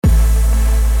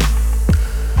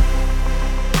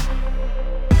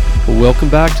Welcome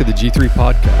back to the G3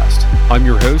 Podcast. I'm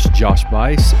your host, Josh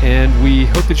Bice, and we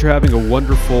hope that you're having a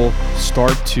wonderful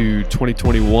start to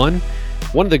 2021.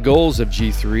 One of the goals of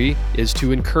G3 is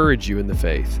to encourage you in the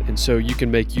faith, and so you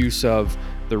can make use of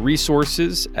the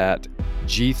resources at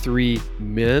g3men.org.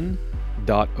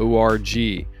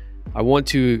 I want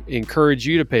to encourage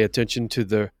you to pay attention to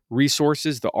the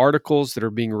resources, the articles that are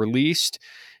being released.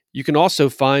 You can also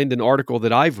find an article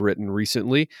that I've written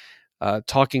recently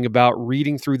talking about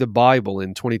reading through the Bible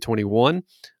in 2021.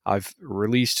 I've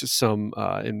released some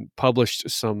and published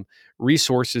some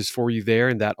resources for you there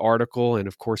in that article, and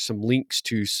of course some links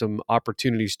to some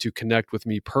opportunities to connect with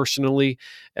me personally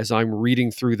as I'm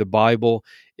reading through the Bible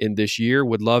in this year.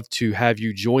 Would love to have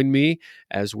you join me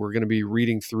as we're going to be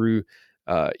reading through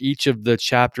each of the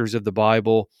chapters of the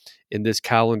Bible in this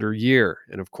calendar year.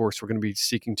 And of course, we're going to be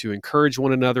seeking to encourage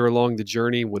one another along the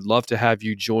journey. Would love to have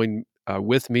you join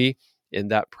with me in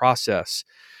that process.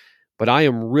 But I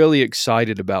am really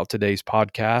excited about today's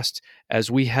podcast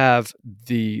as we have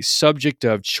the subject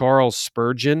of Charles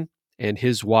Spurgeon and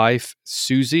his wife,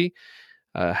 Susie.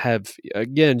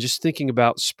 Again, just thinking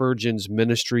about Spurgeon's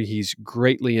ministry, he's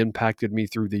greatly impacted me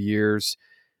through the years.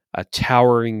 A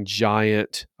towering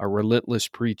giant, a relentless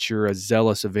preacher, a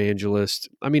zealous evangelist.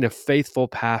 A faithful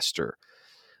pastor,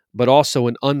 but also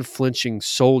an unflinching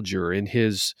soldier in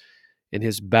his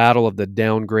battle of the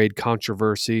downgrade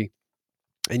controversy.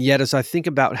 And yet, as I think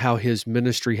about how his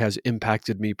ministry has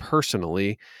impacted me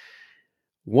personally,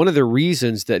 one of the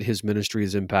reasons that his ministry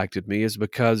has impacted me is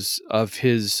because of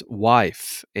his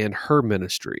wife and her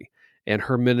ministry in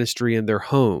their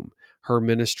home, her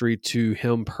ministry to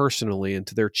him personally and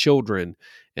to their children,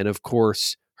 and of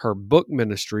course, her book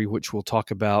ministry, which we'll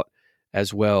talk about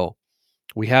as well.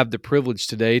 We have the privilege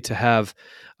today to have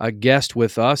a guest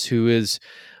with us who is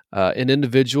an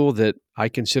individual that I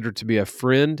consider to be a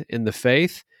friend in the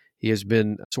faith. He has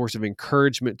been a source of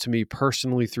encouragement to me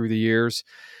personally through the years,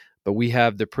 but we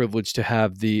have the privilege to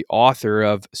have the author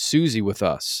of Susie with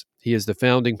us. He is the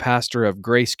founding pastor of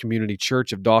Grace Community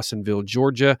Church of Dawsonville,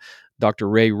 Georgia. Dr.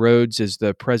 Ray Rhodes is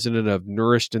the president of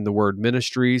Nourished in the Word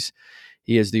Ministries.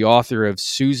 He is the author of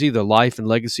Susie, The Life and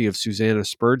Legacy of Susanna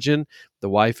Spurgeon, the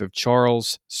wife of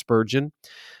Charles Spurgeon.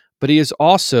 But he is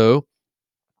also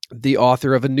the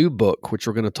author of a new book, which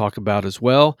we're going to talk about as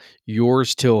well,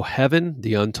 Yours Till Heaven,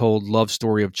 The Untold Love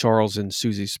Story of Charles and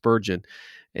Susie Spurgeon.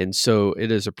 And so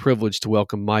it is a privilege to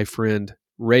welcome my friend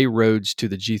Ray Rhodes to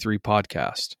the G3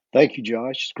 Podcast. Thank you,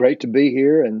 Josh. It's great to be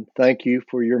here, and thank you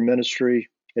for your ministry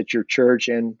at your church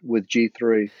and with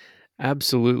G3.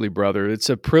 Absolutely, brother. It's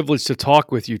a privilege to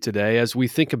talk with you today as we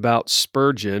think about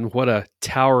Spurgeon. What a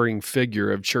towering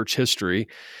figure of church history.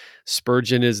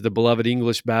 Spurgeon is the beloved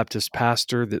English Baptist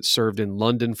pastor that served in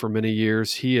London for many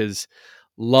years. He is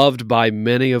loved by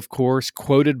many, of course,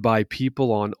 quoted by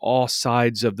people on all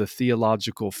sides of the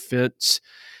theological fence,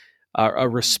 a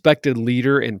respected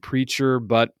leader and preacher,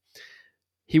 but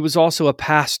he was also a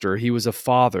pastor. He was a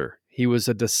father. He was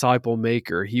a disciple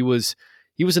maker. He was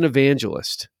an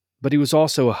evangelist, but he was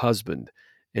also a husband.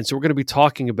 And so we're going to be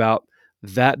talking about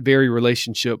that very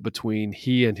relationship between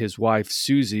he and his wife,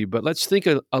 Susie. But let's think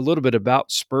a little bit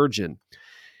about Spurgeon.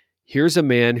 Here's a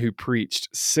man who preached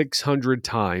 600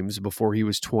 times before he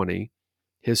was 20.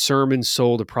 His sermons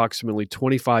sold approximately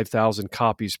 25,000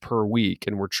 copies per week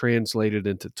and were translated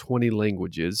into 20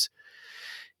 languages.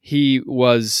 He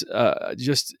was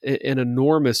just an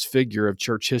enormous figure of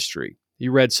church history. He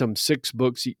read some 6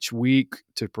 books each week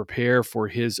to prepare for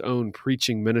his own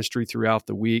preaching ministry throughout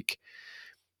the week.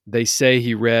 They say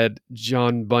he read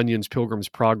John Bunyan's Pilgrim's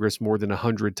Progress more than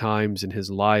 100 times in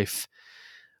his life.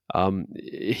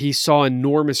 He saw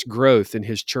enormous growth in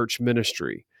his church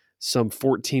ministry. Some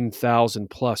 14,000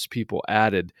 plus people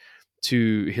added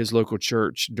to his local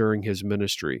church during his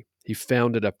ministry. He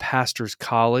founded a pastor's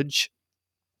college.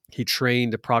 He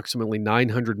trained approximately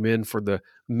 900 men for the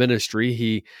ministry.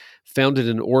 He founded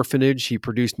an orphanage. He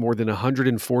produced more than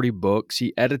 140 books.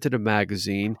 He edited a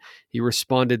magazine. He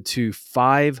responded to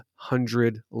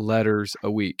 500 letters a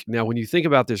week. Now, when you think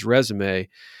about this resume,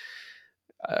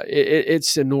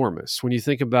 it's enormous when you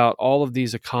think about all of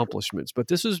these accomplishments. But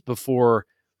this was before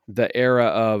the era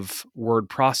of word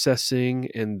processing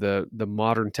and the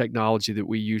modern technology that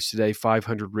we use today,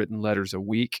 500 written letters a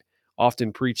week,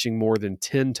 often preaching more than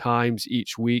 10 times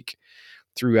each week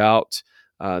throughout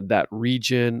that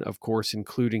region, of course,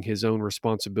 including his own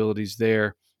responsibilities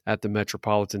there at the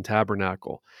Metropolitan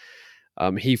Tabernacle.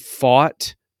 He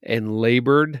fought and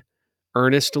labored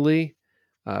earnestly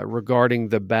regarding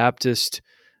the Baptist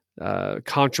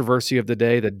controversy of the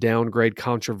day, the downgrade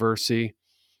controversy.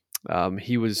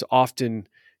 He was often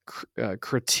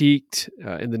critiqued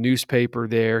in the newspaper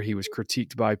there. He was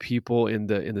critiqued by people in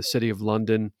the city of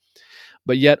London.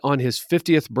 But yet, on his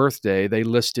 50th birthday, they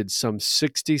listed some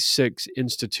 66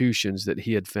 institutions that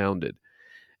he had founded.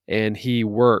 And he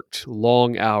worked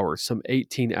long hours, some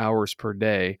 18 hours per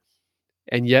day.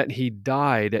 And yet, he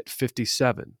died at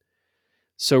 57.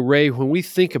 So, Ray, when we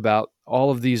think about all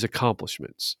of these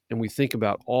accomplishments and we think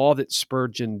about all that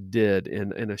Spurgeon did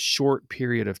in a short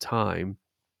period of time,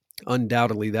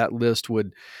 undoubtedly that list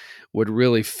would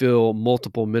really fill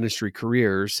multiple ministry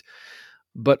careers.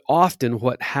 But often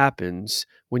what happens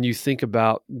when you think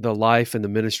about the life and the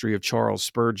ministry of Charles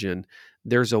Spurgeon,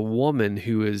 there's a woman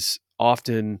who is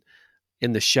often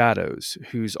in the shadows,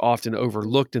 who's often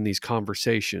overlooked in these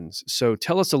conversations. So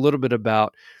tell us a little bit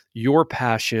about your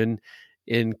passion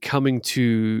in coming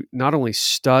to not only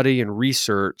study and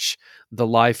research the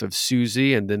life of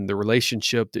Susie and then the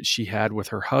relationship that she had with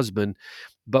her husband,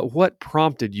 but what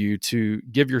prompted you to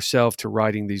give yourself to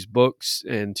writing these books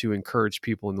and to encourage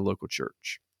people in the local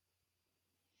church?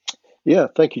 Yeah,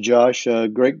 thank you, Josh.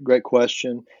 Great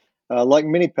question. Like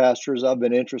many pastors, I've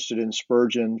been interested in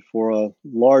Spurgeon for a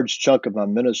large chunk of my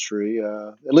ministry,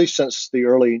 at least since the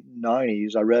early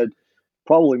 90s. I read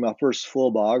probably my first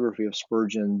full biography of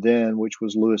Spurgeon then, which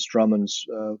was Lewis Drummond's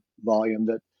volume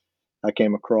that I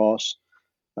came across.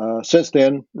 Since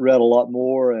then, read a lot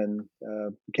more and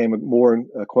became more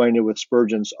acquainted with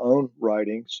Spurgeon's own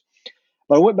writings.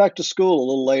 But I went back to school a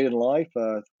little late in life.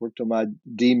 Worked on my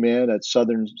D-Min at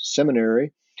Southern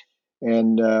Seminary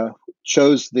and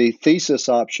chose the thesis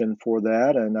option for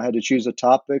that. And I had to choose a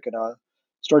topic. And I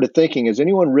started thinking, has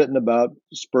anyone written about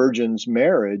Spurgeon's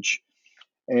marriage?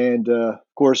 And of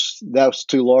course, that was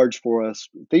too large for a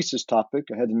thesis topic.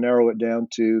 I had to narrow it down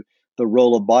to the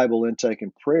role of Bible intake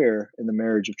and prayer in the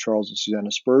marriage of Charles and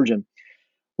Susanna Spurgeon.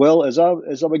 Well, as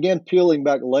I began peeling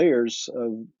back layers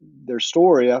of their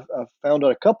story, I found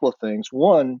out a couple of things.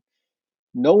 One,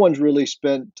 no one's really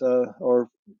spent, or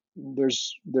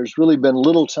there's really been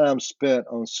little time spent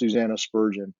on Susanna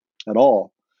Spurgeon at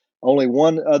all. Only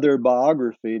one other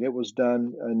biography, and it was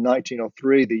done in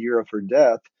 1903, the year of her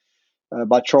death,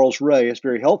 by Charles Ray. It's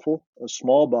very helpful, a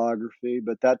small biography,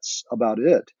 but that's about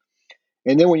it.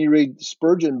 And then when you read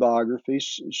Spurgeon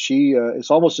biographies, she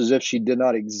it's almost as if she did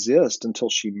not exist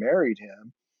until she married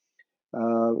him.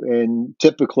 And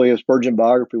typically, a Spurgeon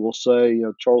biography will say,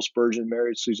 Charles Spurgeon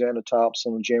married Susanna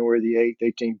Thompson on January the 8th,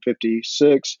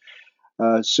 1856.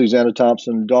 Susanna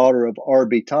Thompson, daughter of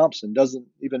R.B. Thompson, doesn't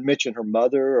even mention her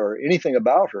mother or anything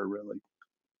about her, really.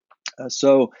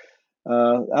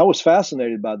 I was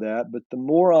fascinated by that, but the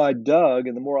more I dug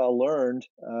and the more I learned,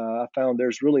 I found there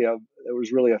was really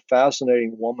a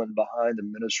fascinating woman behind the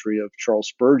ministry of Charles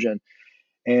Spurgeon,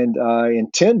 and I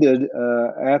intended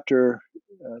after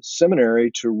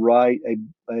seminary to write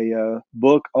a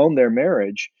book on their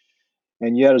marriage.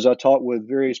 And yet, as I talked with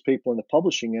various people in the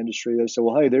publishing industry, they said,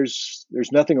 "Well, hey, there's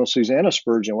nothing on Susanna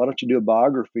Spurgeon. Why don't you do a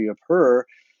biography of her?"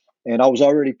 And I was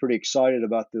already pretty excited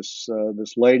about this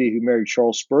lady who married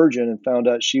Charles Spurgeon, and found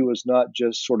out she was not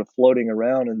just sort of floating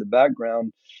around in the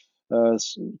background,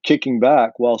 kicking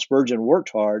back while Spurgeon worked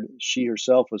hard. She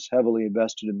herself was heavily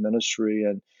invested in ministry,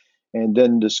 and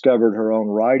then discovered her own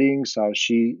writings. How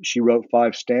she wrote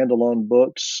 5 standalone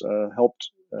books,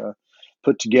 helped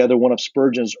put together one of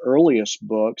Spurgeon's earliest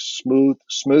books,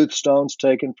 Smooth Stones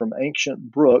Taken from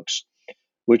Ancient Brooks,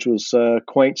 which was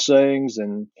quaint sayings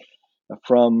and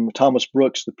from Thomas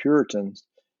Brooks, the Puritans.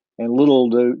 And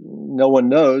no one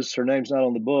knows, her name's not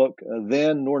on the book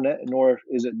then, nor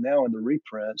is it now in the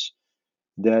reprints,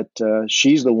 that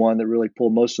she's the one that really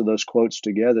pulled most of those quotes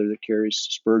together that carries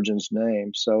Spurgeon's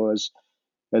name. So as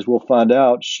we'll find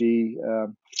out, she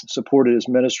supported his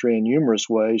ministry in numerous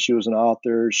ways. She was an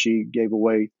author. She gave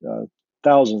away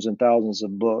thousands and thousands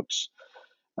of books.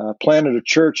 Planted a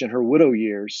church in her widow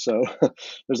years. So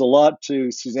there's a lot to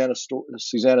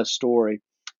Susanna's story.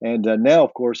 And now,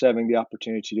 of course, having the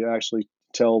opportunity to actually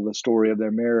tell the story of their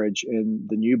marriage in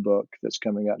the new book that's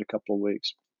coming out in a couple of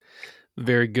weeks.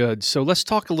 Very good. So let's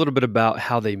talk a little bit about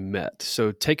how they met.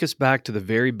 So take us back to the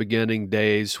very beginning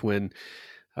days when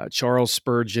Charles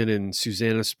Spurgeon and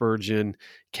Susanna Spurgeon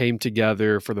came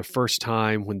together for the first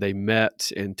time, when they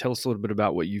met, and tell us a little bit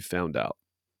about what you found out.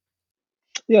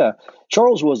 Yeah,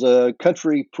 Charles was a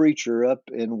country preacher up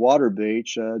in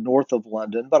Waterbeach, north of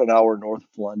London, about an hour north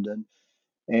of London,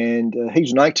 and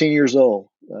he's 19 years old.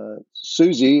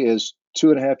 Susie is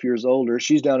 2.5 years older.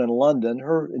 She's down in London.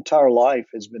 Her entire life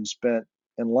has been spent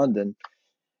in London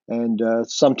and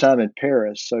sometime in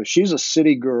Paris. So she's a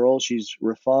city girl. She's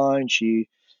refined. She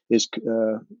is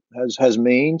has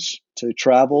means to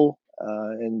travel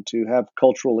and to have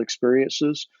cultural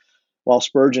experiences. while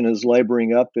Spurgeon is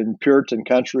laboring up in Puritan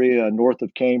country north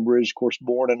of Cambridge. Of course,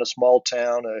 born in a small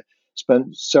town,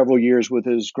 spent several years with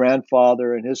his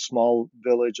grandfather in his small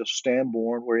village of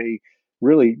Stambourne, where he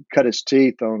really cut his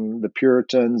teeth on the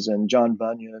Puritans and John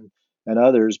Bunyan and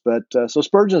others. But so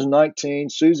Spurgeon's 19,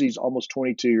 Susie's almost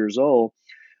 22 years old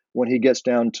when he gets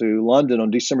down to London on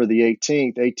December the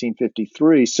 18th,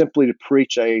 1853, simply to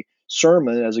preach a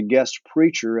sermon as a guest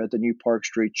preacher at the New Park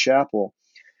Street Chapel.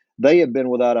 They had been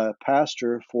without a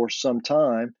pastor for some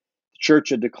time. The church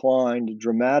had declined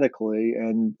dramatically,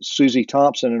 and Susie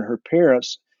Thompson and her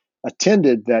parents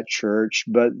attended that church,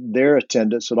 but their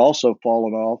attendance had also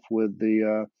fallen off with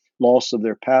the loss of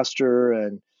their pastor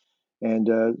and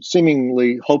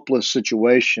seemingly hopeless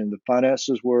situation. The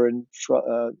finances were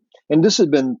and this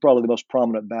had been probably the most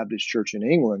prominent Baptist church in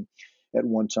England at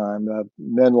one time.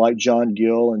 Men like John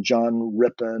Gill and John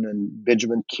Rippon and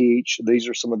Benjamin Keach, these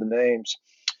are some of the names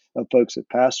of folks that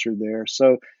pastored there.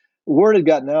 So word had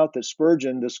gotten out that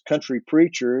Spurgeon, this country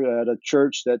preacher at a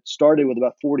church that started with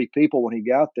about 40 people when he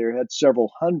got there, had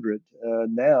several hundred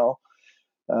now,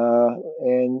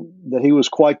 and that he was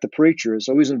quite the preacher.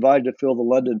 So he was invited to fill the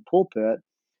London pulpit.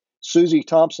 Susie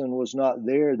Thompson was not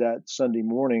there that Sunday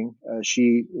morning.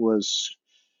 She was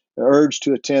urged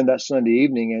to attend that Sunday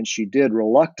evening, and she did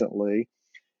reluctantly.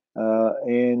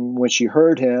 And when she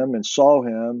heard him and saw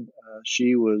him,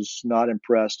 she was not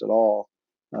impressed at all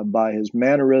by his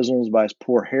mannerisms, by his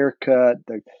poor haircut,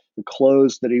 the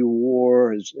clothes that he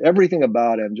wore, everything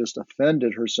about him just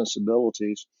offended her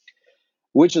sensibilities,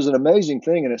 which is an amazing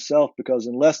thing in itself because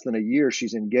in less than a year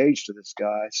she's engaged to this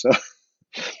guy. So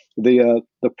the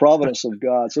providence of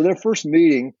God. So their first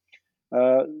meeting,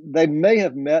 they may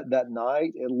have met that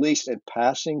night, at least in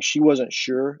passing. She wasn't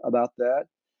sure about that.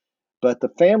 But the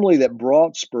family that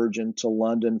brought Spurgeon to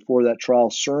London for that trial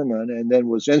sermon and then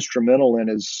was instrumental in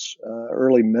his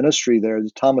early ministry there, the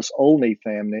Thomas Olney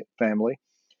family,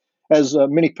 as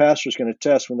many pastors can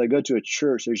attest, when they go to a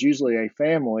church, there's usually a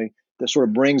family that sort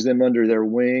of brings them under their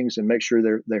wings and make sure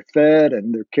they're fed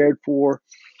and they're cared for.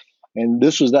 And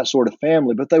this was that sort of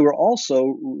family, but they were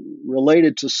also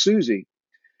related to Susie.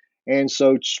 And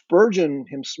so Spurgeon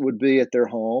would be at their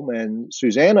home and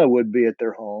Susanna would be at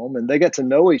their home, and they got to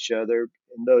know each other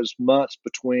in those months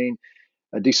between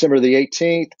December the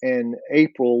 18th and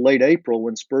late April,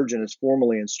 when Spurgeon is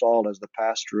formally installed as the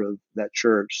pastor of that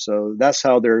church. So that's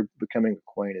how they're becoming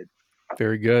acquainted.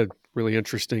 Very good. Really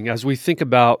interesting. As we think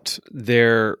about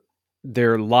their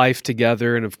life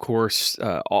together, and of course,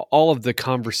 all of the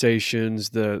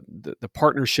conversations, the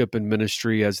partnership in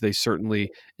ministry, as they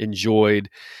certainly enjoyed.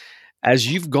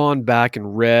 As you've gone back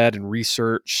and read and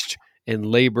researched and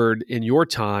labored in your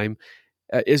time,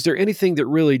 is there anything that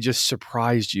really just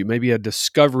surprised you? Maybe a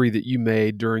discovery that you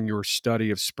made during your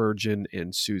study of Spurgeon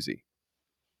and Susie?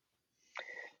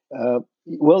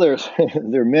 Well, there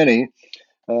are many.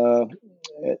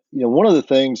 One of the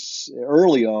things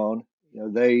early on,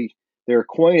 they're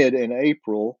acquainted in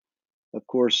April. Of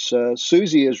course,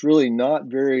 Susie is really not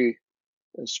very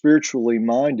spiritually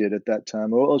minded at that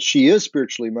time. Well, she is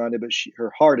spiritually minded, but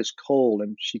her heart is cold,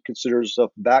 and she considers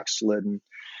herself backslidden.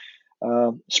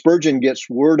 Spurgeon gets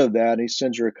word of that, and he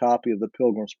sends her a copy of the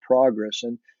Pilgrim's Progress,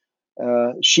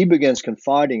 and she begins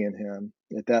confiding in him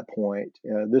at that point.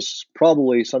 This is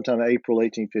probably sometime in April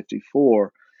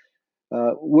 1854.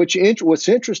 What's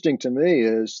interesting to me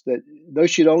is that though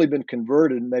she'd only been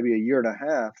converted maybe a year and a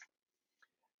half,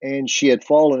 and she had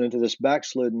fallen into this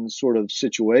backslidden sort of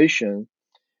situation,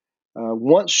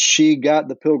 once she got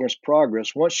the Pilgrim's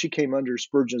Progress, once she came under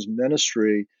Spurgeon's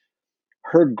ministry,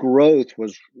 her growth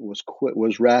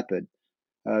was rapid.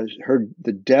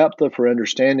 The depth of her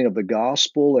understanding of the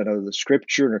gospel and of the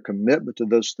scripture and her commitment to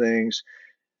those things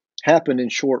happened in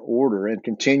short order and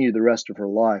continued the rest of her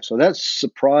life. So that's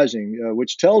surprising,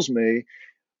 which tells me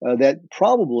that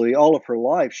probably all of her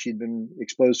life she'd been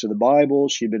exposed to the Bible.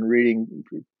 She'd been reading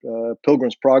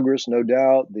Pilgrim's Progress, no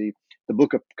doubt. The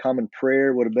Book of Common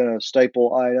Prayer would have been a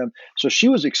staple item. So she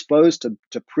was exposed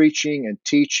to preaching and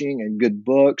teaching and good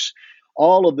books.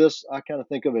 All of this I kind of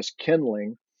think of as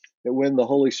kindling. That when the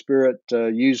Holy Spirit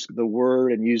used the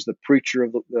Word and used the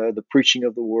preaching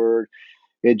of the Word,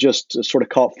 it just sort of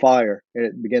caught fire and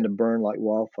it began to burn like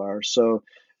wildfire. So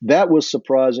that was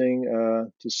surprising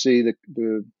to see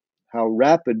how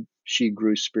rapid she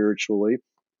grew spiritually.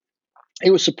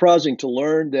 It was surprising to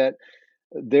learn that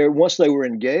once they were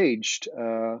engaged,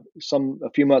 a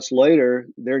few months later,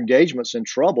 their engagement's in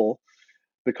trouble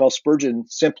because Spurgeon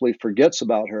simply forgets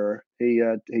about her.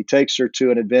 He takes her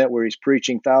to an event where he's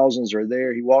preaching. Thousands are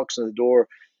there. He walks in the door.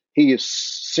 He is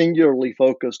singularly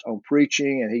focused on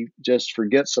preaching, and he just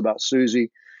forgets about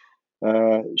Susie.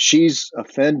 She's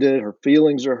offended. Her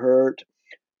feelings are hurt.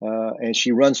 And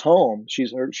she runs home.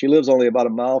 She lives only about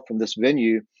a mile from this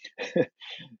venue,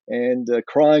 and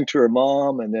crying to her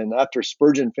mom. And then after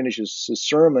Spurgeon finishes his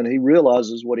sermon, he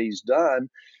realizes what he's done,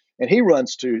 and he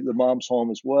runs to the mom's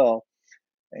home as well.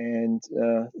 And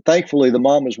thankfully, the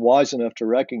mom is wise enough to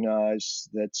recognize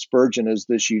that Spurgeon is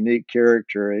this unique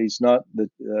character. He's not the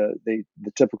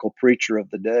typical preacher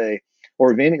of the day,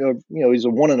 or of any. He's a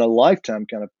once in a lifetime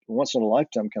kind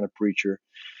of preacher.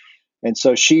 And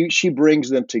so she brings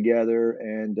them together,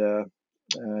 and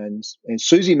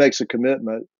Susie makes a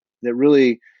commitment that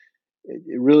really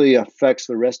affects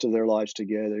the rest of their lives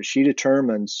together. She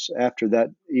determines after that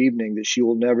evening that she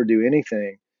will never do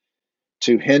anything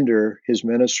to hinder his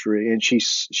ministry, and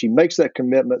she makes that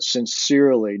commitment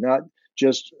sincerely, not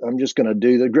just I'm just going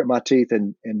to grit my teeth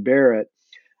and bear it.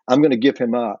 I'm going to give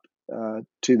him up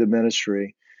to the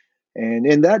ministry. And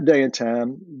in that day and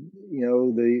time,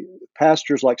 the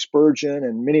pastors like Spurgeon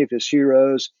and many of his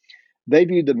heroes, they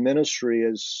viewed the ministry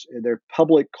as their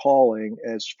public calling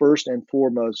as first and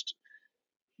foremost,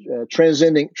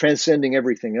 transcending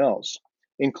everything else,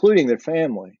 including their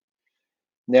family.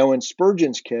 Now, in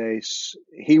Spurgeon's case,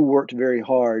 he worked very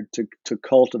hard to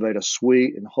cultivate a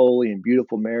sweet and holy and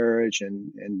beautiful marriage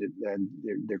and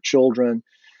their children.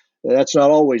 That's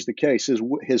not always the case.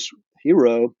 His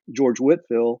hero, George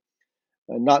Whitefield,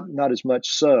 not as much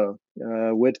so.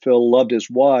 Whitefield loved his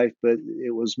wife, but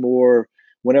it was more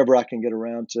whenever I can get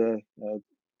around to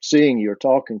seeing you or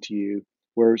talking to you,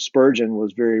 where Spurgeon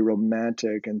was very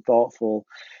romantic and thoughtful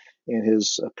in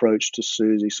his approach to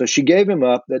Susie. So she gave him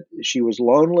up. That she was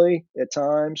lonely at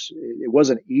times. It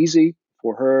wasn't easy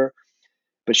for her,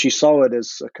 but she saw it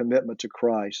as a commitment to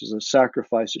Christ, as a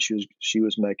sacrifice that she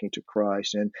was making to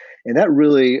Christ, and that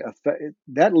really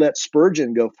that let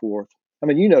Spurgeon go forth. I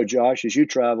mean, Josh, as you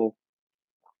travel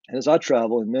and as I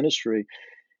travel in ministry,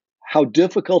 how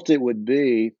difficult it would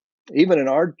be, even in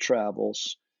our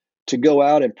travels, to go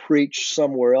out and preach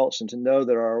somewhere else and to know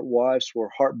that our wives were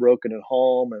heartbroken at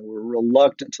home and were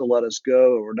reluctant to let us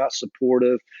go or were not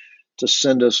supportive to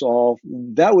send us off.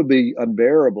 That would be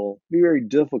unbearable. It'd be very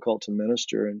difficult to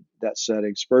minister in that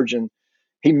setting. Spurgeon,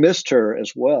 he missed her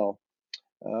as well,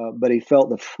 but he felt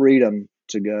the freedom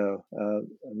to go.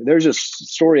 There's just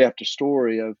story after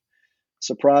story of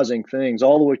surprising things,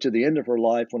 all the way to the end of her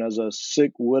life when, as a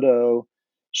sick widow,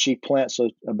 she plants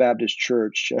a Baptist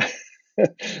church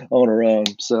on her own.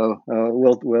 So,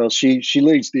 she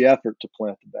leads the effort to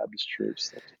plant the Baptist church.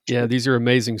 Yeah, these are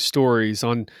amazing stories.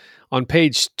 On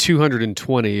page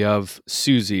 220 of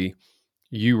Susie,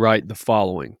 you write the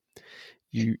following.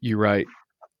 You write,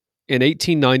 in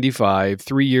 1895,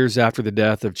 3 years after the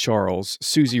death of Charles,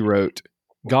 Susie wrote,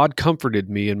 God comforted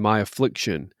me in my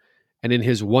affliction, and in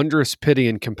his wondrous pity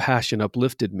and compassion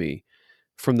uplifted me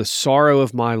from the sorrow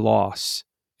of my loss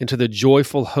into the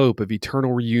joyful hope of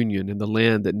eternal reunion in the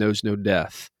land that knows no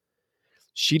death.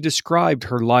 She described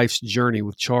her life's journey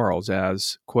with Charles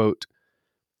as, quote,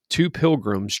 two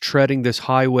pilgrims treading this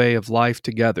highway of life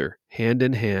together, hand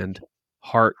in hand,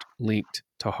 heart linked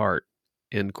to heart,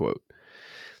 end quote.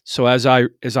 So as I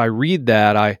read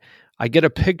that, I get a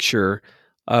picture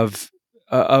of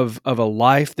a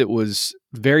life that was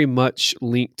very much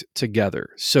linked together.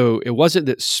 So it wasn't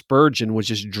that Spurgeon was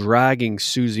just dragging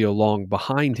Susie along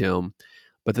behind him,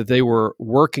 but that they were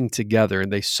working together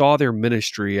and they saw their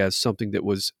ministry as something that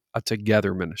was a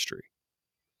together ministry.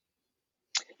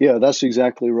 Yeah, that's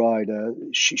exactly right.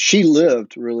 She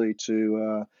lived really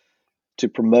to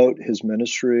promote his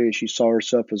ministry. She saw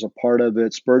herself as a part of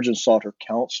it. Spurgeon sought her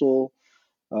counsel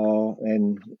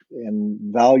and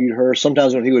valued her.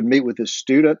 Sometimes when he would meet with his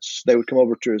students, they would come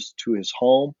over to his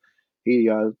home. He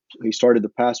started the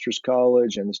pastor's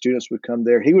college, and the students would come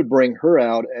there. He would bring her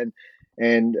out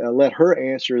and let her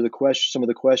answer some of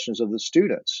the questions of the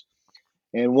students.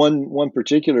 And one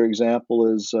particular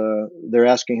example is they're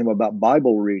asking him about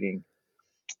Bible reading,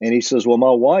 and he says, "Well,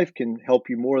 my wife can help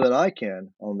you more than I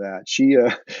can on that.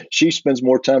 She spends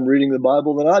more time reading the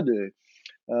Bible than I do,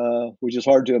 which is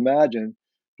hard to imagine.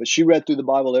 But she read through the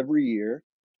Bible every year,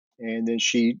 and then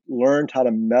she learned how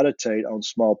to meditate on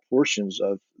small portions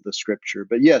of the Scripture.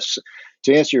 But yes,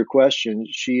 to answer your question,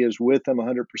 she is with him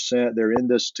 100%. They're in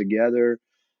this together.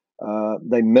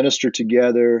 They minister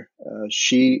together.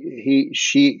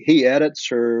 He edits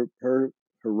her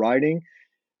writing,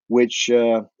 which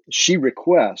she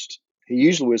requests. He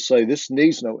usually would say, "This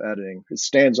needs no editing. It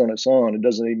stands on its own. It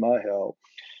doesn't need my help."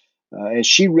 And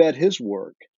she read his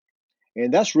work.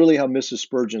 And that's really how Mrs.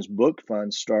 Spurgeon's book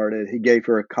fund started. He gave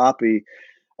her a copy,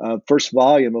 first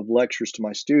volume of Lectures to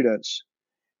My Students.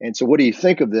 And so, what do you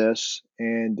think of this?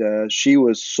 And she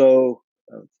was so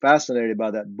fascinated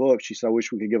by that book. She said, I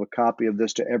wish we could give a copy of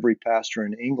this to every pastor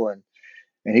in England.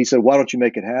 And he said, why don't you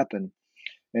make it happen?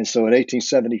 And so in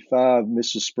 1875,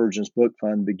 Mrs. Spurgeon's Book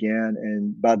Fund began.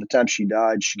 And by the time she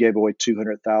died, she gave away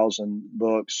 200,000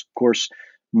 books. Of course,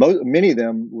 many of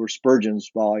them were Spurgeon's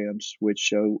volumes,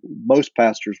 which most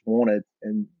pastors wanted.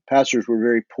 And pastors were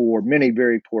very poor, many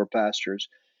very poor pastors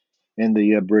in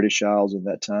the British Isles at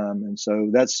that time. And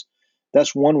so that's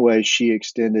one way she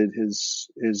extended his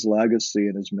legacy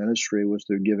and his ministry, was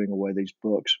through giving away these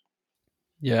books.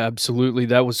 Yeah, absolutely.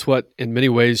 That was what, in many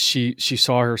ways, she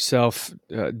saw herself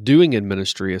doing in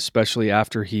ministry, especially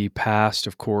after he passed,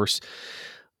 of course.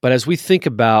 But as we think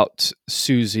about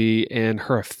Susie and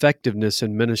her effectiveness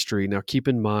in ministry, now keep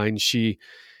in mind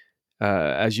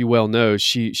as you well know,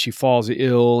 she falls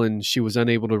ill and she was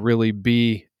unable to really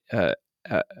be uh,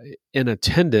 in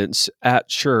attendance at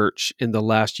church in the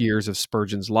last years of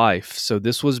Spurgeon's life. So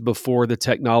this was before the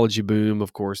technology boom.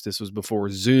 Of course, this was before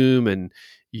Zoom and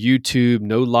YouTube,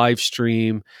 no live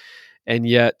stream. And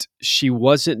yet she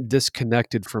wasn't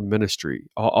disconnected from ministry.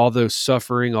 Although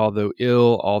suffering, although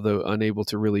ill, although unable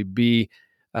to really be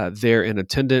there in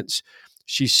attendance,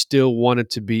 she still wanted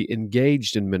to be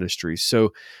engaged in ministry.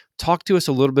 So, talk to us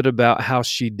a little bit about how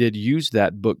she did use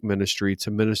that book ministry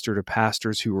to minister to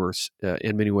pastors who were,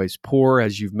 in many ways, poor,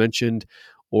 as you've mentioned,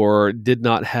 or did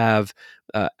not have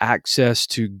access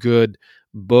to good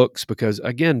books. Because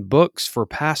again, books for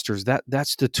pastors,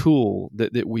 that's the tool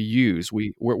that we use.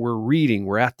 We're reading,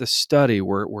 we're at the study,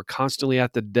 we're constantly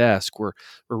at the desk, we're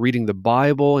reading the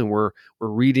Bible, and we're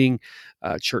reading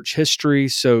church history.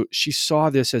 So she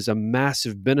saw this as a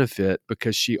massive benefit,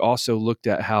 because she also looked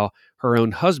at how her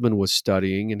own husband was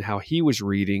studying and how he was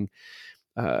reading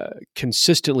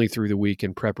consistently through the week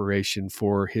in preparation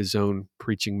for his own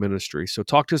preaching ministry. So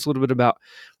talk to us a little bit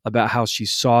about how she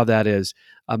saw that as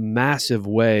a massive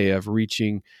way of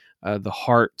reaching the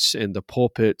hearts and the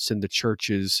pulpits and the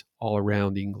churches all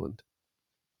around England.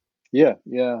 Yeah,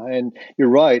 yeah, and you're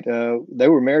right. They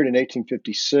were married in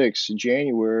 1856 in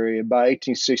January, and by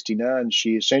 1869,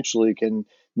 she essentially can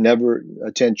never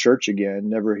attend church again,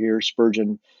 never hear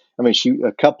Spurgeon. I mean, she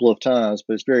a couple of times,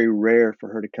 but it's very rare for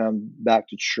her to come back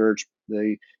to church.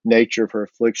 The nature of her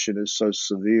affliction is so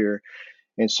severe,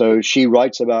 and so she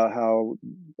writes about how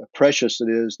precious it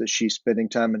is that she's spending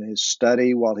time in his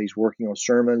study while he's working on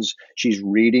sermons. She's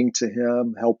reading to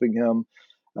him, helping him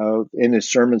in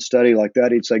his sermon study like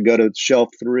that. He'd say, go to shelf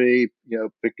 3,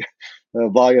 pick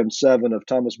volume 7 of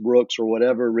Thomas Brooks or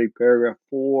whatever, read paragraph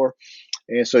 4.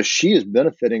 And so she is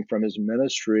benefiting from his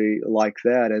ministry like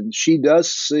that. And she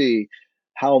does see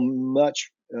how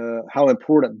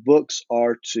important books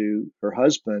are to her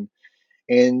husband.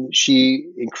 And she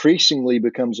increasingly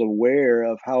becomes aware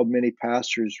of how many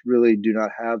pastors really do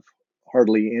not have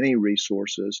hardly any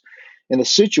resources. And the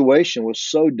situation was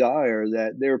so dire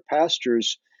that there were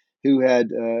pastors who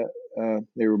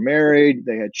they were married,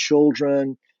 they had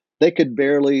children, they could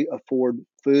barely afford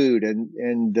food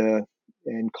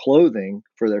and clothing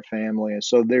for their family. And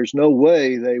so there's no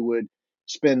way they would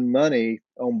spend money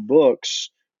on books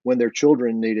when their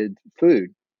children needed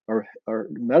food or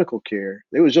medical care.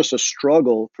 It was just a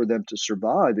struggle for them to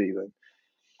survive, even.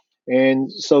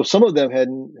 And so some of them had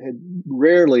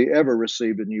rarely ever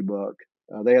received a new book.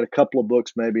 They had a couple of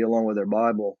books, maybe along with their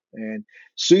Bible. And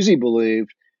Susie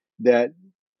believed that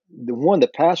the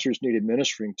pastors needed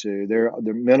ministering to. They're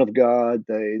men of God.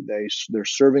 They're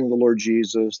serving the Lord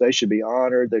Jesus. They should be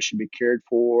honored. They should be cared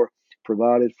for,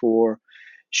 provided for.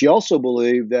 She also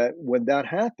believed that when that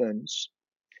happens,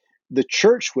 the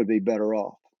church would be better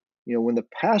off. When the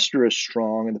pastor is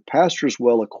strong and the pastor is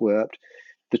well equipped,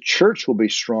 the church will be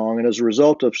strong. And as a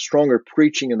result of stronger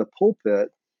preaching in the pulpit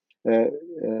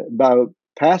by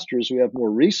pastors who have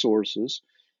more resources,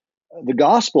 the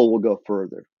gospel will go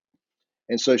further.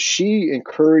 And so she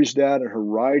encouraged that in her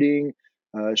writing.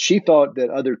 She thought that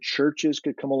other churches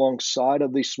could come alongside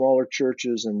of these smaller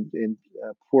churches and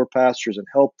poor pastors and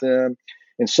help them.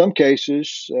 In some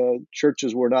cases,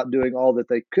 churches were not doing all that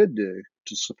they could do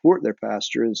to support their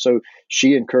pastor. And so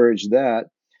she encouraged that.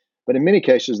 But in many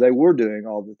cases, they were doing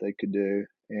all that they could do.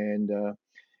 And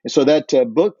so that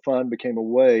book fund became a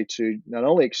way to not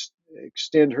only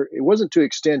extend it wasn't to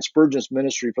extend Spurgeon's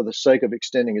ministry for the sake of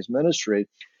extending his ministry.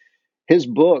 His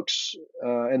books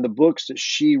and the books that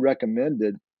she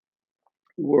recommended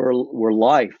were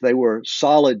life. They were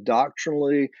solid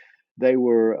doctrinally. They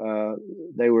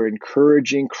were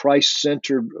encouraging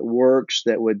Christ-centered works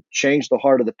that would change the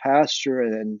heart of the pastor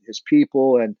and his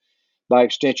people. And by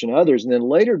extension others. And then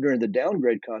later during the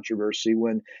downgrade controversy,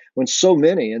 when so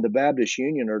many in the Baptist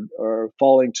Union are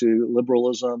falling to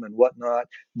liberalism and whatnot,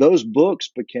 those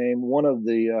books became one of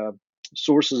the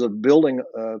sources of building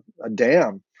a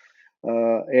dam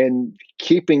and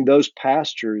keeping those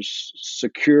pastors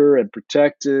secure and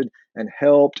protected and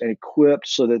helped and equipped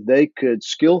so that they could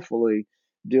skillfully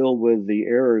deal with the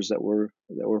errors that were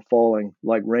falling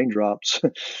like raindrops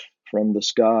from the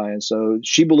sky. And so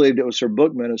she believed it was her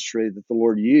book ministry that the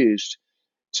Lord used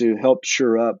to help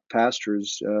shore up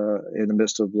pastors in the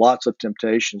midst of lots of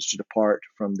temptations to depart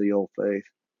from the old faith.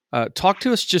 Talk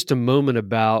to us just a moment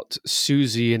about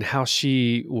Susie and how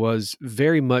she was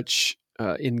very much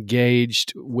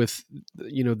engaged with,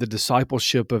 the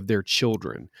discipleship of their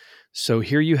children. So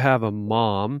here you have a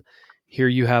mom, here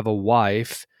you have a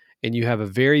wife, and you have a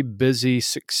very busy,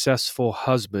 successful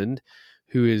husband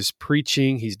who is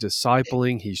preaching, he's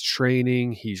discipling, he's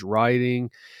training, he's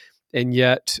writing, and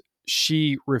yet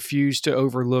she refused to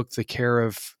overlook the care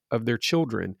of their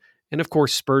children. And of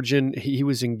course, Spurgeon, he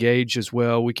was engaged as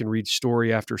well. We can read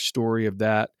story after story of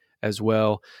that as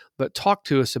well. But talk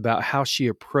to us about how she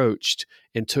approached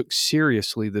and took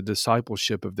seriously the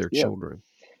discipleship of their Yeah. children.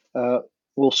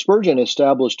 Well, Spurgeon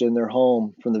established in their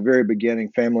home from the very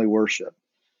beginning family worship.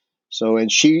 So,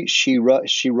 and she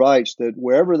writes that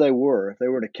wherever they were, if they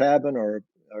were in a cabin or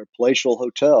a palatial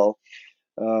hotel,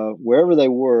 wherever they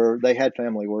were, they had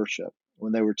family worship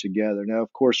when they were together. Now,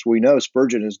 of course, we know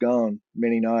Spurgeon is gone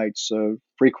many nights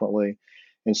frequently,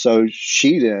 and so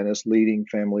she then is leading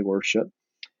family worship.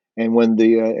 And when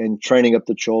and training up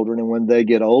the children, and when they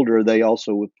get older, they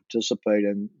also would participate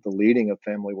in the leading of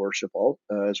family worship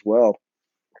as well.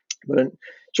 But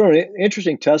sort of an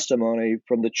interesting testimony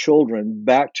from the children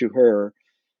back to her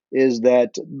is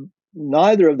that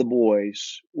neither of the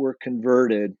boys were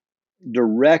converted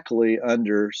directly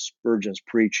under Spurgeon's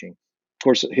preaching. Of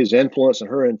course, his influence and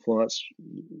her influence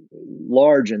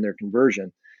large in their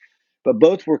conversion, but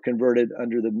both were converted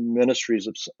under the ministries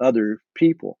of other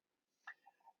people.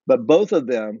 But both of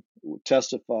them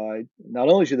testified not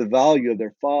only to the value of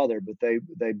their father, but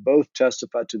they both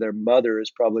testified to their mother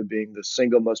as probably being the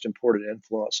single most important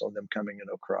influence on them coming to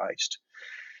know Christ.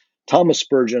 Thomas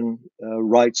Spurgeon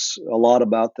writes a lot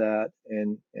about that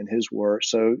in his work.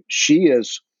 So she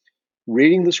is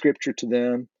reading the scripture to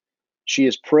them, she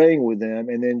is praying with them,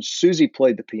 and then Susie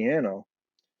played the piano.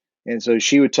 And so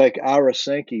she would take Ira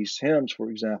Sankey's hymns, for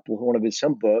example, one of his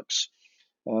hymn books,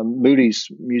 Moody's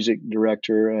music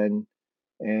director, and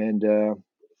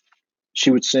she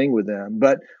would sing with them.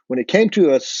 But when it came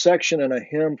to a section in a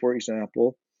hymn, for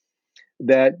example,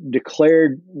 that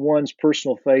declared one's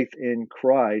personal faith in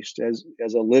Christ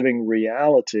as a living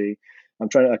reality, I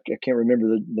can't remember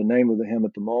the name of the hymn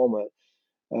at the moment.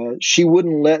 She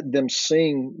wouldn't let them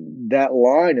sing that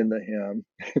line in the hymn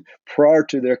prior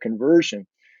to their conversion.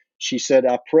 She said,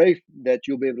 I pray that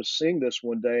you'll be able to sing this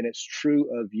one day, and it's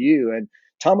true of you. And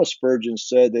Thomas Spurgeon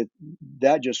said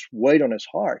that just weighed on his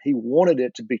heart. He wanted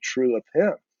it to be true of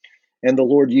him. And the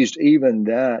Lord used even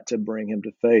that to bring him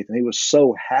to faith. And he was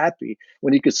so happy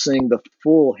when he could sing the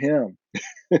full hymn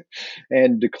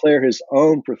and declare his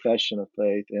own profession of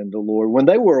faith in the Lord. When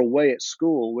they were away at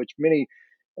school, which many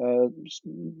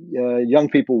young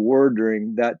people were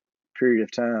during that period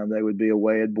of time, they would be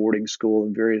away at boarding school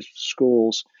and various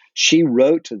schools. She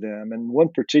wrote to them, and one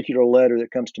particular letter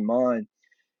that comes to mind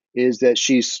is that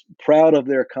she's proud of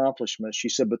their accomplishments. She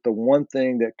said, but the one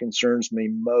thing that concerns me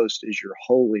most is your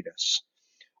holiness.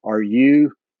 Are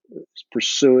you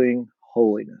pursuing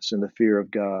holiness in the fear of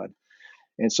God?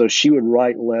 And so she would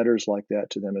write letters like that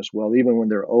to them as well, even when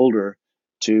they're older,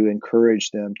 to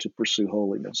encourage them to pursue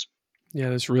holiness. Yeah,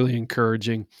 that's really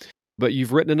encouraging. But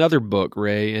you've written another book,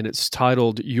 Ray, and it's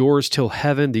titled Yours Till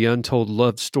Heaven, The Untold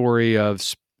Love Story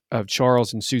of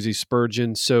Charles and Susie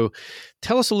Spurgeon. So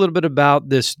tell us a little bit about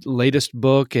this latest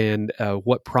book and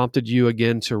what prompted you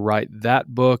again to write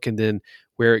that book, and then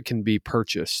where it can be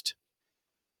purchased.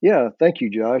 Yeah, thank you,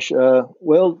 Josh.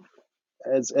 Well,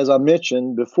 as I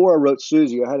mentioned, before I wrote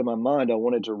Susie, I had in my mind I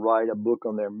wanted to write a book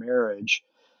on their marriage.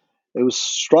 It was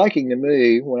striking to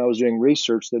me when I was doing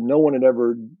research that no one had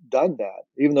ever done that.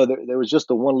 Even though there was just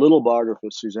the one little biography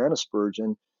of Susanna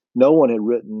Spurgeon, no one had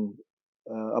written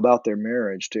about their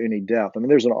marriage to any depth. I mean,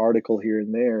 there's an article here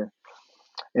and there.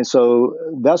 And so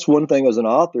that's one thing as an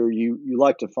author you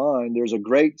like to find. There's a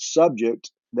great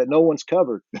subject that no one's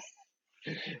covered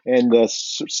and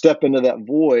step into that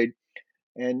void.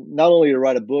 And not only to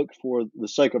write a book for the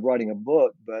sake of writing a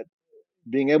book, but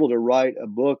being able to write a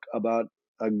book about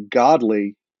a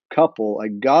godly couple, a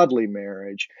godly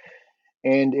marriage,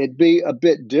 And it'd be a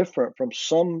bit different from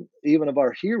some even of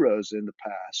our heroes in the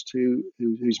past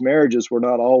whose marriages were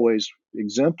not always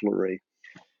exemplary.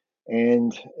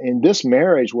 And in this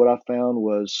marriage, what I found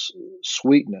was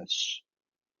sweetness,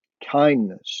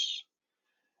 kindness.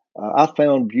 I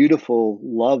found beautiful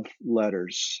love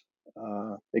letters,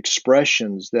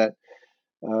 expressions that,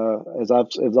 as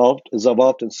I've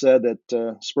often said,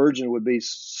 that Spurgeon would be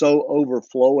so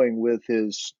overflowing with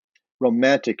his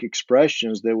romantic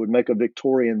expressions that would make a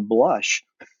Victorian blush.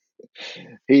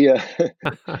 He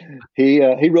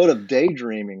he wrote of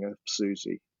daydreaming of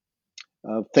Susie,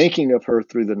 of thinking of her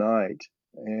through the night,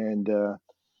 and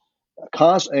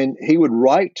and he would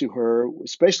write to her,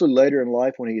 especially later in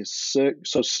life when he is sick,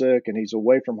 so sick, and he's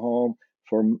away from home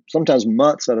for sometimes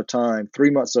months at a time, 3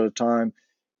 months at a time,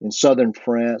 in southern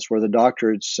France, where the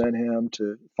doctor had sent him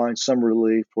to find some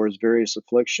relief for his various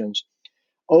afflictions.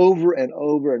 Over and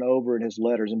over and over in his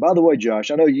letters. And by the way,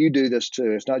 Josh, I know you do this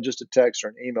too. It's not just a text or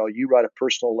an email. You write a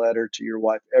personal letter to your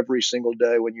wife every single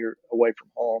day when you're away from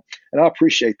home. And I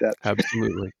appreciate that.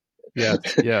 Absolutely. Yes.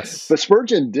 Yes. But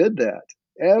Spurgeon did that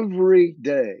every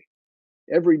day.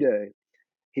 Every day,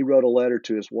 he wrote a letter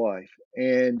to his wife.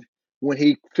 And when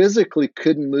he physically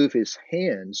couldn't move his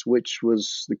hands, which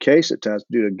was the case at times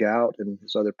due to gout and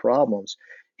his other problems,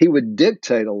 he would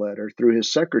dictate a letter through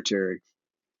his secretary,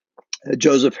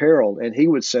 Joseph Harold, and he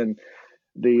would send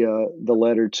the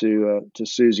letter to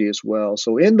Susie as well.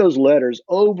 So in those letters,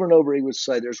 over and over, he would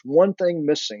say, "There's one thing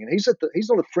missing," and he's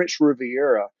on the French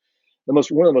Riviera, one of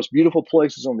the most beautiful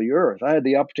places on the earth. I had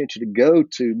the opportunity to go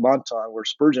to Montagne, where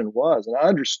Spurgeon was, and I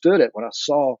understood it when I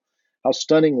saw how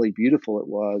stunningly beautiful it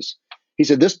was. He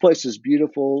said, "This place is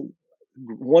beautiful,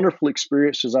 wonderful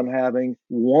experiences I'm having.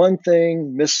 One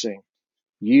thing missing,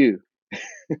 you."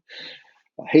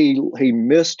 He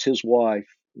missed his wife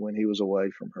when he was away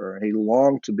from her, and he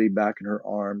longed to be back in her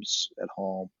arms at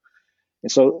home.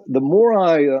 And so, the more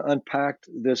I unpacked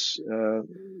this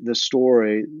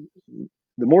story,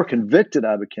 the more convicted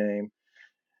I became.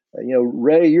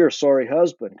 Ray, you're a sorry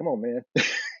husband. Come on, man.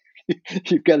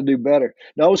 You've got to do better.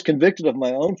 Now, I was convicted of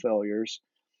my own failures,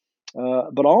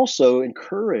 but also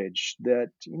encouraged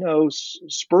that,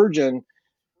 Spurgeon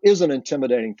is an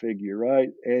intimidating figure, right?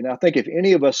 And I think if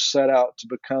any of us set out to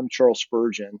become Charles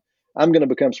Spurgeon, I'm going to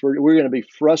become Spurgeon. We're going to be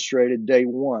frustrated day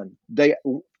one, the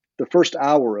first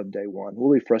hour of day one.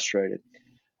 We'll be frustrated.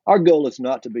 Our goal is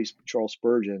not to be Charles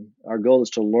Spurgeon. Our goal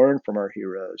is to learn from our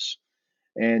heroes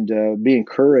and be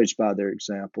encouraged by their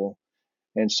example.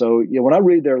 And so, when I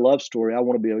read their love story, I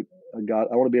want to be a God.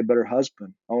 I want to be a better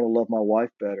husband. I want to love my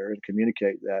wife better and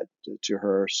communicate that to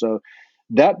her. So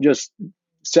that just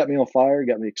set me on fire,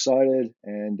 got me excited,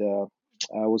 and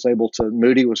I was able to.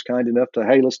 Moody was kind enough to,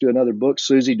 hey, let's do another book.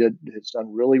 Susie has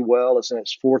done really well. It's in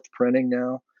its fourth printing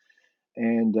now,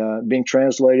 and being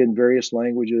translated in various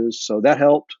languages. So that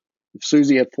helped. If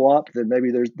Susie had flopped, then maybe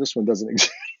this one doesn't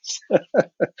exist.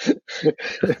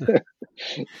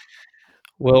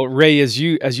 Well, Ray, as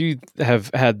you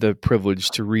have had the privilege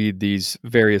to read these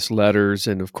various letters,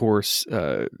 and of course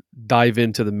dive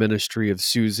into the ministry of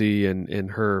Susie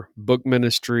and her book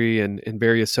ministry and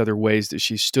various other ways that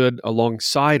she stood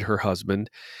alongside her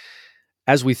husband,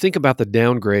 as we think about the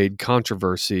downgrade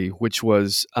controversy, which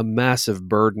was a massive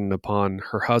burden upon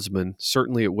her husband,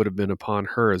 certainly it would have been upon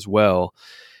her as well.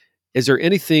 Is there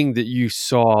anything that you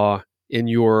saw in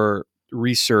your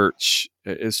research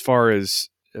as far as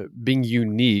being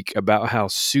unique about how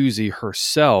Susie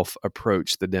herself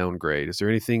approached the downgrade? Is there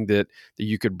anything that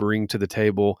you could bring to the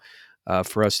table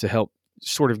for us to help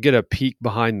sort of get a peek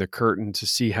behind the curtain to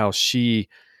see how she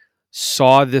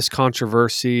saw this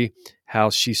controversy, how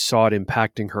she saw it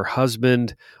impacting her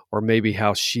husband, or maybe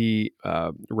how she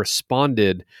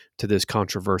responded to this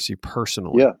controversy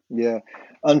personally? Yeah.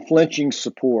 Unflinching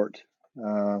support.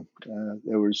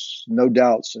 There was no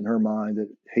doubts in her mind that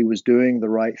he was doing the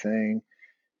right thing.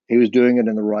 He was doing it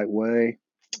in the right way,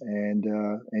 and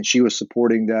she was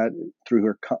supporting that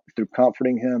through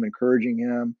comforting him, encouraging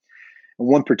him. In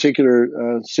one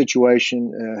particular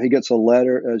situation, he gets a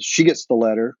letter. She gets the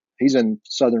letter. He's in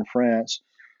southern France.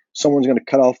 Someone's going to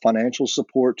cut off financial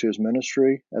support to his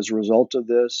ministry as a result of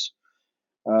this.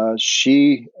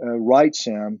 She writes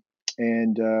him,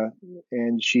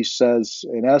 and she says,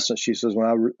 in essence, she says,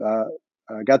 when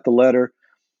I got the letter,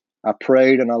 I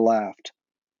prayed and I laughed.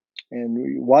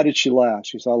 And why did she laugh?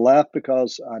 She said, I laughed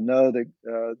because I know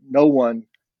that no one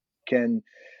can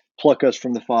pluck us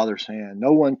from the Father's hand.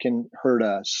 No one can hurt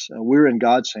us. We're in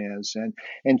God's hands.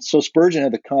 And so Spurgeon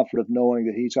had the comfort of knowing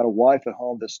that he's got a wife at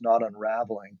home that's not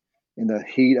unraveling in the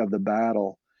heat of the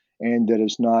battle and that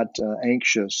is not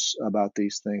anxious about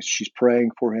these things. She's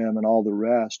praying for him and all the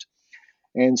rest.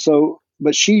 And so,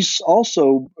 but she's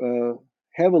also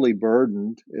heavily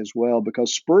burdened as well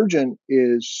because Spurgeon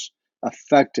is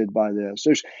affected by this.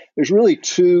 There's really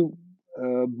two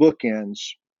bookends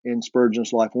in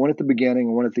Spurgeon's life, one at the beginning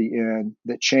and one at the end,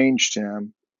 that changed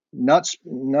him. Not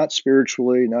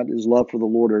spiritually, not his love for the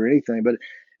Lord or anything, but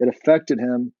it affected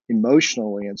him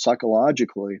emotionally and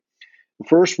psychologically. The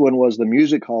first one was the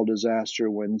music hall disaster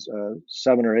when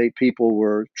 7 or 8 people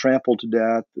were trampled to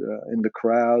death in the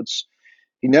crowds.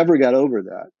 He never got over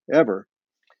that, ever.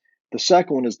 The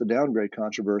second one is the downgrade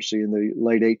controversy in the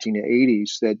late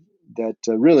 1880s that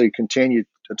really continued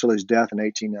until his death in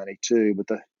 1892. But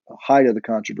the height of the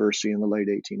controversy in the late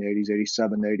 1880s,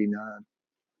 87, 89,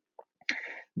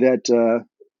 that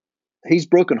he's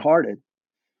brokenhearted.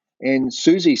 And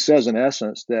Susie says, in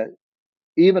essence, that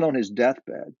even on his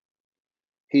deathbed,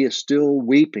 he is still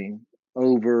weeping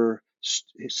over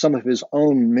some of his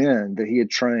own men that he had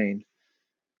trained,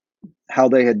 how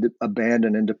they had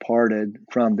abandoned and departed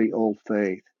from the old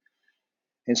faith.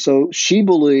 And so she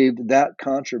believed that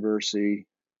controversy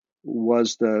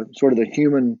was the sort of the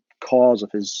human cause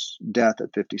of his death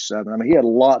at 57. I mean, he had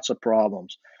lots of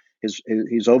problems.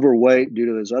 He's overweight due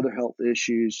to his other health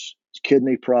issues,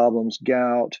 kidney problems,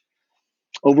 gout,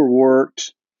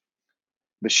 overworked.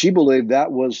 But she believed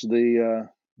that was the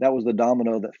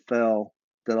domino that fell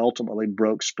that ultimately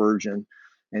broke Spurgeon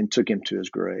and took him to his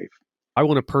grave. I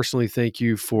want to personally thank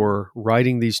you for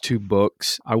writing these 2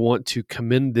 books. I want to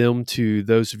commend them to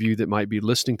those of you that might be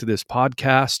listening to this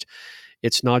podcast.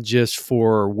 It's not just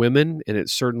for women, and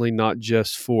it's certainly not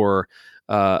just for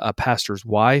a pastor's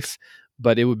wife,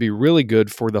 but it would be really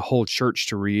good for the whole church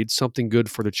to read, something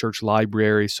good for the church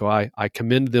library. So I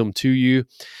commend them to you.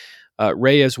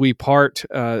 Ray, as we part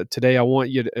today, I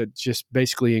want you to just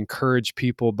basically encourage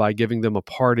people by giving them a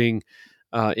parting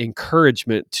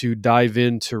encouragement to dive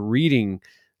into reading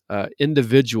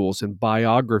individuals and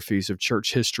biographies of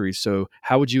church history. So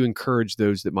how would you encourage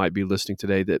those that might be listening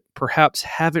today that perhaps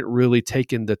haven't really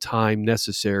taken the time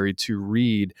necessary to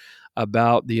read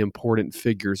about the important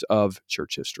figures of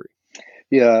church history?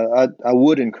 Yeah, I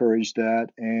would encourage that.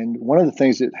 And one of the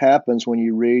things that happens when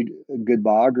you read a good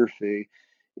biography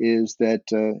is that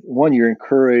one, you're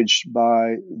encouraged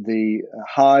by the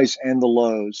highs and the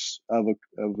lows of a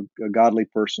godly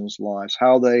person's lives,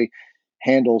 how they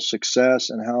handle success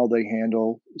and how they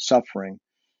handle suffering,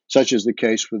 such as the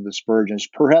case with the Spurgeons.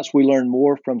 Perhaps we learn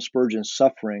more from Spurgeon's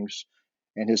sufferings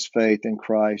and his faith in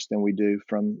Christ than we do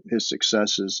from his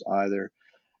successes either.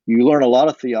 You learn a lot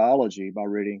of theology by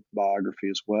reading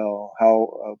biography as well,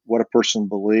 how what a person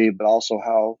believed, but also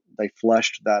how they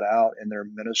fleshed that out in their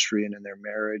ministry and in their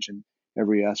marriage and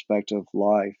every aspect of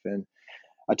life. And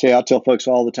I tell folks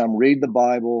all the time, read the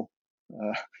Bible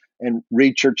uh, and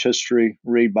read church history,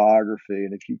 read biography,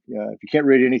 and if you can't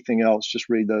read anything else, just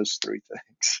read those 3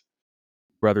 things.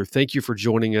 Brother, thank you for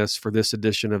joining us for this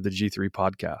edition of the G3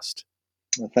 podcast.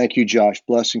 Thank you, Josh.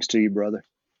 Blessings to you, brother.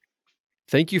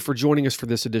 Thank you for joining us for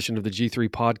this edition of the G3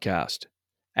 podcast.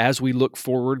 As we look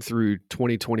forward through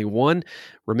 2021,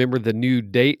 remember the new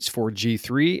dates for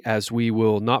G3, as we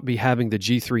will not be having the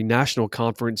G3 National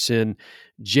Conference in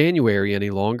January any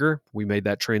longer. We made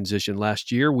that transition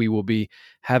last year. We will be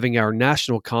having our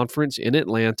national conference in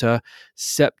Atlanta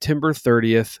September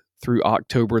 30th through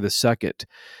October the 2nd.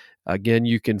 Again,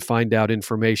 you can find out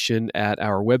information at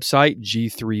our website,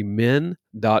 g3men.org.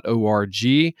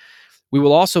 We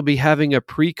will also be having a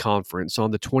pre-conference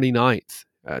on the 29th.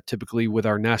 Typically with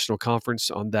our national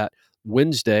conference on that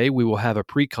Wednesday, we will have a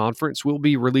pre-conference. We'll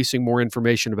be releasing more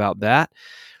information about that.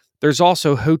 There's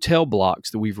also hotel blocks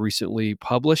that we've recently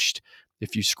published.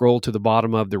 If you scroll to the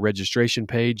bottom of the registration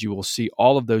page, you will see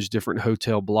all of those different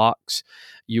hotel blocks.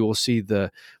 You will see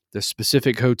the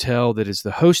specific hotel that is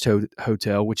the host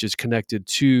hotel, which is connected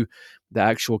to the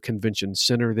actual convention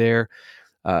center there.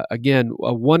 Again,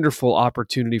 a wonderful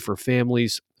opportunity for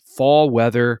families. Fall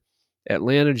weather,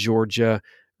 Atlanta, Georgia,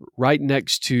 right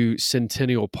next to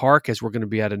Centennial Park, as we're going to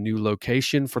be at a new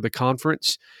location for the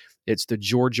conference. It's the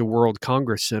Georgia World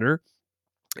Congress Center.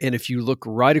 And if you look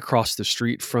right across the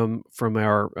street from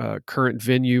our current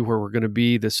venue where we're going to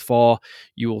be this fall,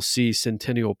 you will see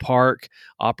Centennial Park,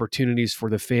 opportunities for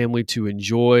the family to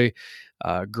enjoy,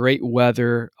 great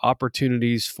weather,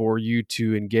 opportunities for you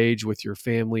to engage with your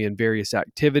family in various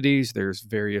activities. There's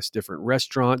various different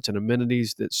restaurants and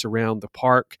amenities that surround the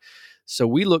park. So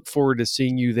we look forward to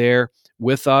seeing you there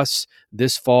with us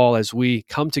this fall as we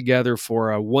come together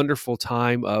for a wonderful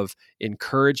time of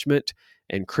encouragement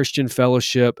and Christian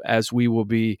fellowship, as we will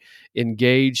be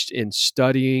engaged in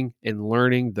studying and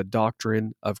learning the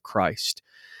doctrine of Christ.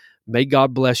 May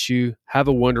God bless you. Have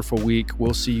a wonderful week.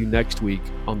 We'll see you next week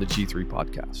on the G3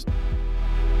 podcast.